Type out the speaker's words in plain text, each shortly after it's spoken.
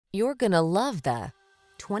You're gonna love the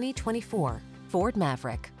 2024 Ford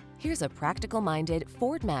Maverick. Here's a practical-minded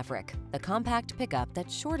Ford Maverick, the compact pickup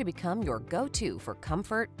that's sure to become your go-to for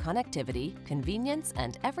comfort, connectivity, convenience,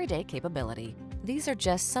 and everyday capability. These are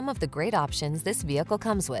just some of the great options this vehicle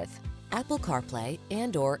comes with: Apple CarPlay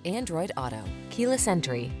and/or Android Auto, keyless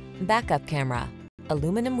entry, backup camera,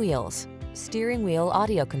 aluminum wheels, steering wheel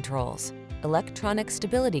audio controls, electronic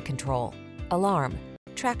stability control, alarm,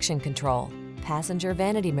 traction control, passenger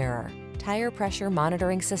vanity mirror, tire pressure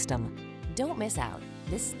monitoring system. Don't miss out.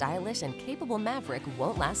 This stylish and capable Maverick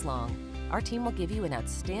won't last long. Our team will give you an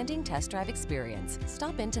outstanding test drive experience.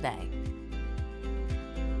 Stop in today.